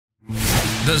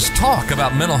Does talk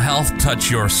about mental health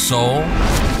touch your soul?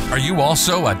 Are you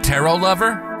also a tarot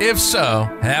lover? If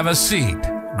so, have a seat,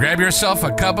 grab yourself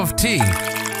a cup of tea,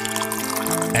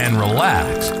 and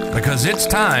relax, because it's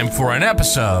time for an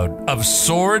episode of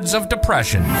Swords of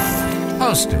Depression,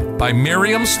 hosted by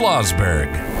Miriam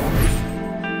Schlossberg.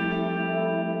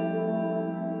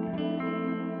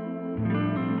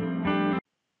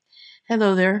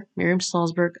 Hello there, Miriam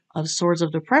Schlossberg of Swords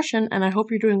of Depression, and I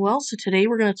hope you're doing well. So today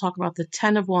we're going to talk about the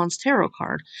Ten of Wands Tarot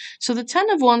card. So the Ten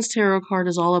of Wands Tarot card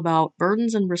is all about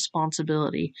burdens and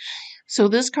responsibility. So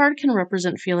this card can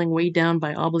represent feeling weighed down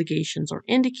by obligations or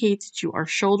indicate that you are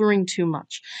shouldering too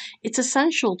much. It's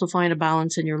essential to find a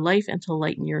balance in your life and to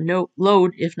lighten your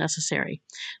load if necessary.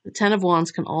 The Ten of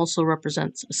Wands can also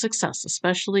represent success,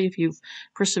 especially if you've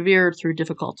persevered through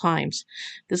difficult times.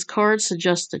 This card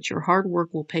suggests that your hard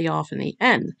work will pay off in the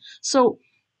end. So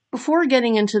before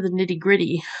getting into the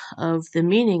nitty-gritty of the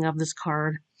meaning of this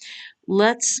card,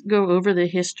 let's go over the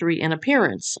history and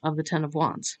appearance of the Ten of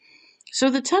Wands. So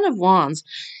the Ten of Wands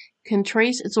can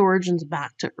trace its origins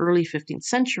back to early 15th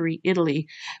century Italy,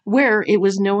 where it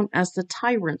was known as the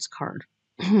Tyrant's card.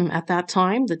 At that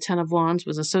time, the Ten of Wands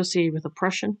was associated with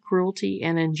oppression, cruelty,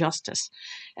 and injustice.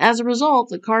 As a result,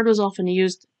 the card was often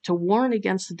used to warn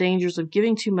against the dangers of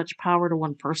giving too much power to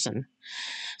one person.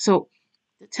 So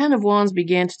the Ten of Wands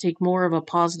began to take more of a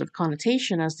positive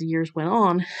connotation as the years went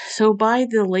on. So by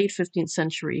the late 15th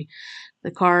century,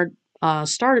 the card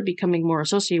started becoming more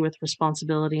associated with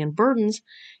responsibility and burdens,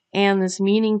 and this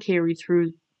meaning carried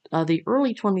through the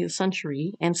early 20th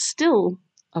century and still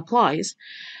applies.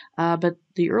 But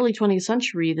the early 20th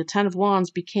century, the Ten of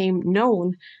Wands became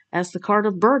known as the card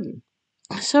of burden.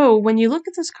 So when you look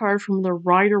at this card from the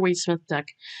Rider-Waite-Smith deck,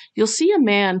 you'll see a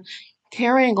man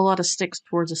carrying a lot of sticks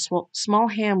towards a small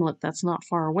hamlet that's not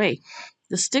far away.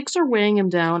 The sticks are weighing him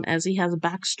down as he has a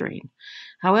back strain.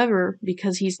 However,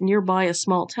 because he's nearby a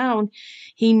small town,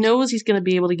 he knows he's going to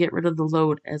be able to get rid of the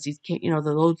load as he's,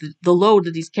 the load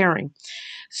that he's carrying.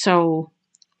 So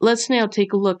let's now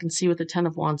take a look and see what the Ten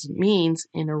of Wands means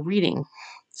in a reading.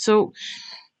 So,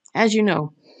 as you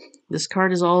know, this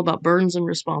card is all about burdens and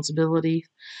responsibility,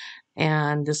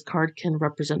 and this card can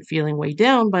represent feeling weighed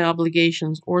down by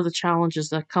obligations or the challenges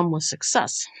that come with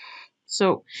success.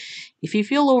 So, if you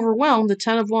feel overwhelmed, the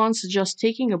Ten of Wands suggests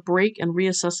taking a break and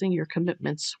reassessing your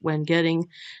commitments when getting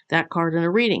that card in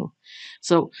a reading.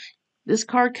 So, this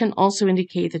card can also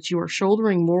indicate that you are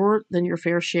shouldering more than your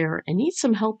fair share and need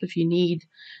some help if you need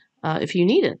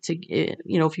it to,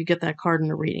 if you get that card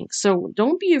in a reading. So,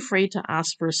 don't be afraid to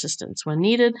ask for assistance when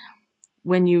needed.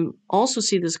 When you also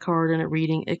see this card in a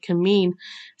reading, it can mean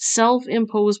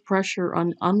self-imposed pressure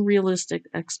on unrealistic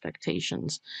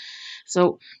expectations.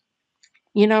 So,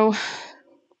 a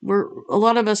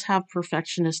lot of us have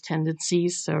perfectionist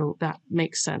tendencies, so that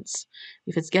makes sense.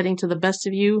 If it's getting to the best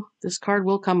of you, this card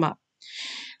will come up.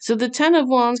 So the Ten of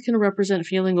Wands can represent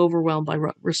feeling overwhelmed by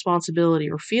responsibility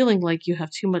or feeling like you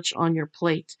have too much on your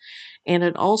plate. And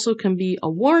it also can be a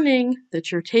warning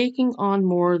that you're taking on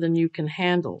more than you can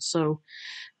handle. So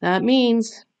that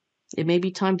means it may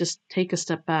be time to take a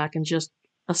step back and just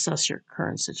assess your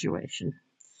current situation.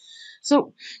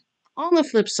 So on the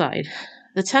flip side,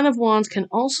 the Ten of Wands can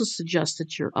also suggest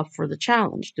that you're up for the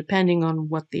challenge, depending on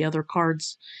what the other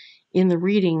cards in the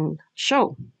reading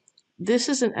show. This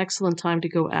is an excellent time to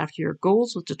go after your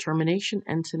goals with determination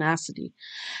and tenacity.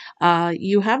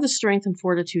 You have the strength and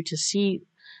fortitude to see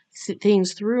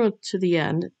things through to the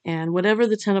end, and whatever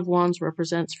the Ten of Wands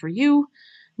represents for you,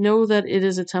 know that it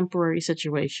is a temporary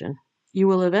situation. You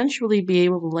will eventually be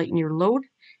able to lighten your load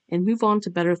and move on to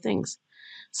better things.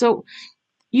 So,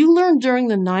 you learned during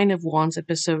the Nine of Wands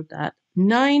episode that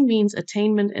 9 means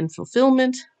attainment and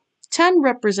fulfillment. 10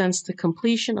 represents the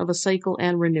completion of a cycle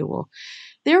and renewal.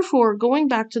 Therefore, going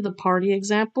back to the party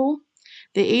example,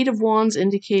 the 8 of Wands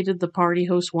indicated the party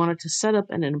host wanted to set up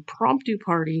an impromptu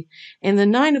party, and the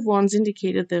 9 of Wands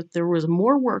indicated that there was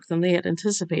more work than they had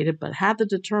anticipated, but had the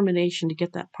determination to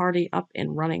get that party up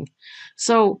and running.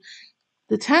 So,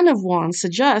 the Ten of Wands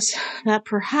suggests that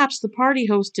perhaps the party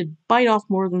host did bite off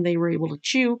more than they were able to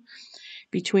chew.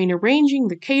 Between arranging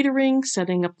the catering,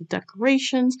 setting up the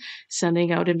decorations,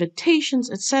 sending out invitations,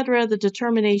 etc., the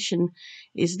determination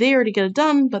is there to get it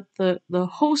done, but the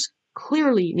host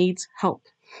clearly needs help.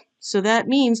 So that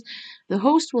means the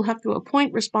host will have to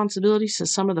appoint responsibilities to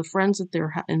some of the friends that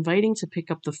they're inviting to pick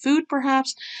up the food,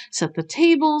 perhaps, set the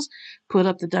tables, put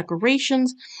up the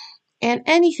decorations, and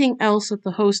anything else that the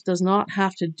host does not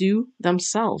have to do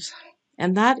themselves.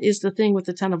 And that is the thing with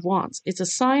the Ten of Wands. It's a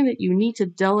sign that you need to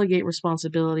delegate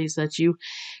responsibilities that you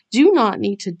do not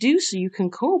need to do so you can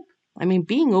cope. I mean,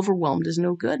 being overwhelmed is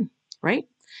no good. right?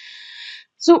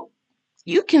 So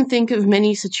you can think of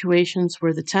many situations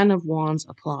where the Ten of Wands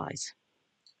applies.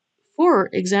 For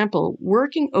example,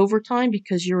 working overtime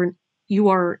because you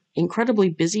are incredibly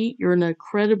busy, you're in an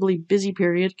incredibly busy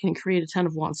period can create a Ten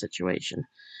of Wands situation.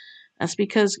 That's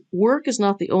because work is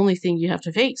not the only thing you have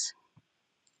to face.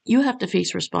 You have to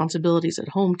face responsibilities at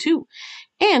home too.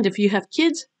 And if you have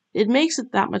kids, it makes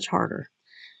it that much harder.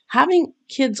 Having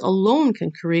kids alone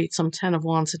can create some Ten of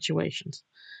Wands situations,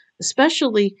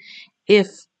 especially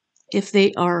if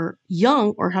they are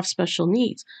young or have special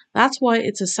needs. That's why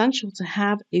it's essential to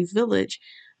have a village,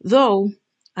 though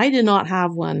I did not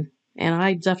have one, and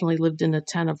I definitely lived in a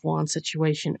Ten of Wands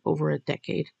situation over a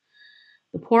decade.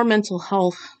 The poor mental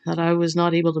health that I was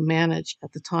not able to manage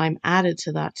at the time added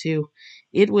to that too.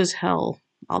 It was hell.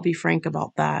 I'll be frank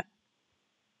about that.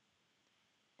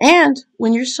 And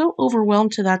when you're so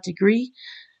overwhelmed to that degree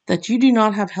that you do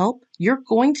not have help, you're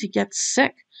going to get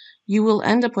sick. You will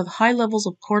end up with high levels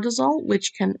of cortisol,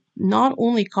 which can not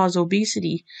only cause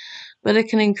obesity, but it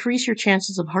can increase your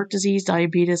chances of heart disease,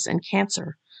 diabetes, and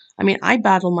cancer. I mean, I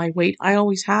battle my weight. I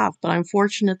always have, but I'm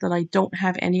fortunate that I don't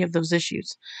have any of those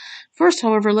issues. First,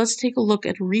 however, let's take a look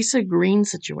at Risa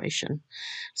Green's situation.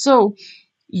 So,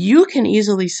 you can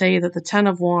easily say that the Ten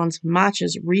of Wands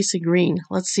matches Risa Green.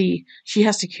 Let's see, she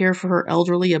has to care for her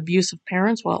elderly, abusive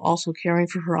parents while also caring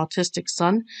for her autistic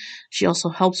son. She also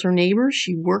helps her neighbors.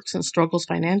 She works and struggles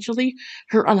financially.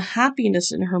 Her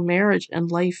unhappiness in her marriage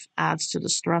and life adds to the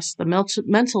stress. The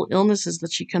mental illnesses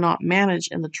that she cannot manage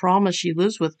and the trauma she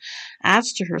lives with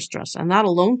adds to her stress, and that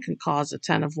alone can cause a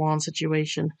Ten of Wands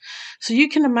situation. So you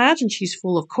can imagine she's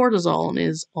full of cortisol and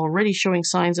is already showing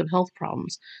signs of health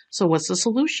problems. So what's the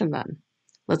solution then?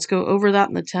 Let's go over that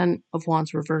in the Ten of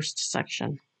Wands reversed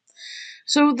section.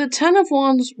 So the Ten of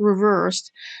Wands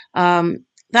reversed,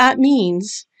 that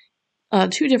means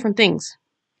two different things.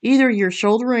 Either you're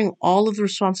shouldering all of the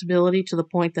responsibility to the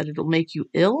point that it'll make you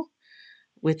ill,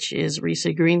 which is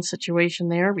Risa Green's situation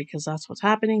there, because that's what's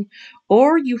happening,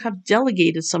 or you have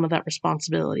delegated some of that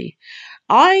responsibility.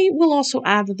 I will also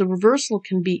add that the reversal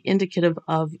can be indicative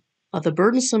of the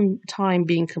burdensome time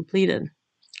being completed.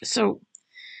 So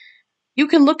you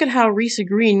can look at how Risa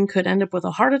Green could end up with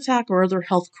a heart attack or other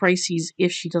health crises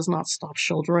if she does not stop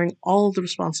shouldering all of the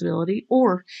responsibility,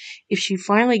 or if she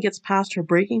finally gets past her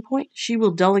breaking point, she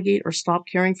will delegate or stop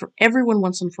caring for everyone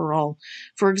once and for all.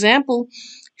 For example,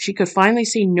 she could finally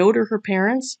say no to her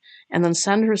parents and then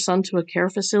send her son to a care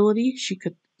facility. She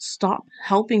could stop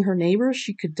helping her neighbors.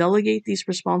 She could delegate these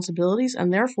responsibilities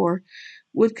and therefore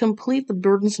would complete the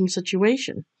burdensome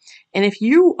situation. And if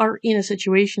you are in a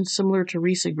situation similar to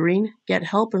Risa Green, get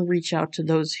help and reach out to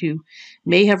those who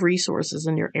may have resources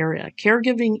in your area.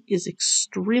 Caregiving is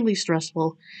extremely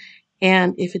stressful,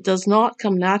 and if it does not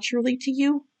come naturally to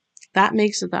you, that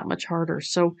makes it that much harder.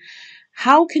 So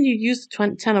how can you use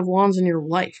the Ten of Wands in your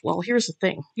life? Well, here's the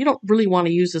thing. You don't really want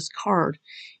to use this card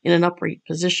in an upright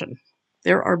position.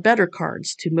 There are better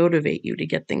cards to motivate you to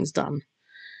get things done.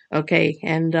 Okay,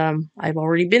 and I've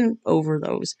already been over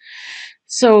those.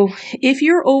 So if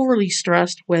you're overly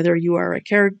stressed, whether you are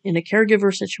in a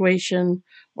caregiver situation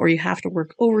or you have to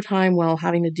work overtime while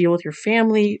having to deal with your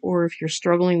family, or if you're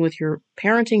struggling with your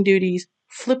parenting duties,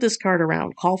 flip this card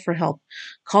around. Call for help.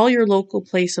 Call your local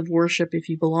place of worship if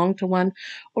you belong to one,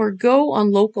 or go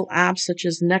on local apps such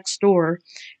as Nextdoor,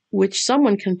 which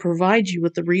someone can provide you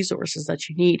with the resources that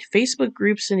you need. Facebook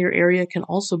groups in your area can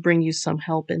also bring you some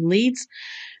help and leads.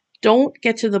 Don't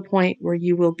get to the point where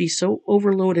you will be so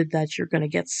overloaded that you're going to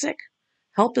get sick.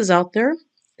 Help is out there,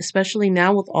 especially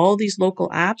now with all these local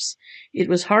apps. It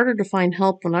was harder to find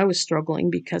help when I was struggling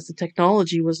because the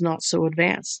technology was not so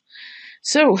advanced.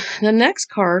 So the next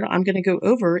card I'm going to go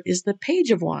over is the Page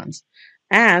of Wands,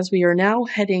 as we are now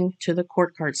heading to the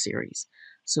Court Card series.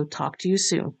 So talk to you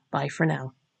soon. Bye for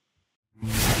now.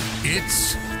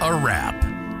 It's a wrap.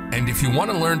 And if you want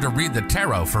to learn to read the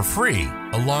tarot for free,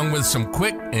 along with some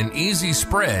quick and easy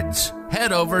spreads,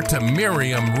 head over to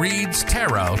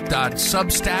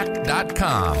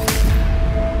MiriamReadsTarot.substack.com.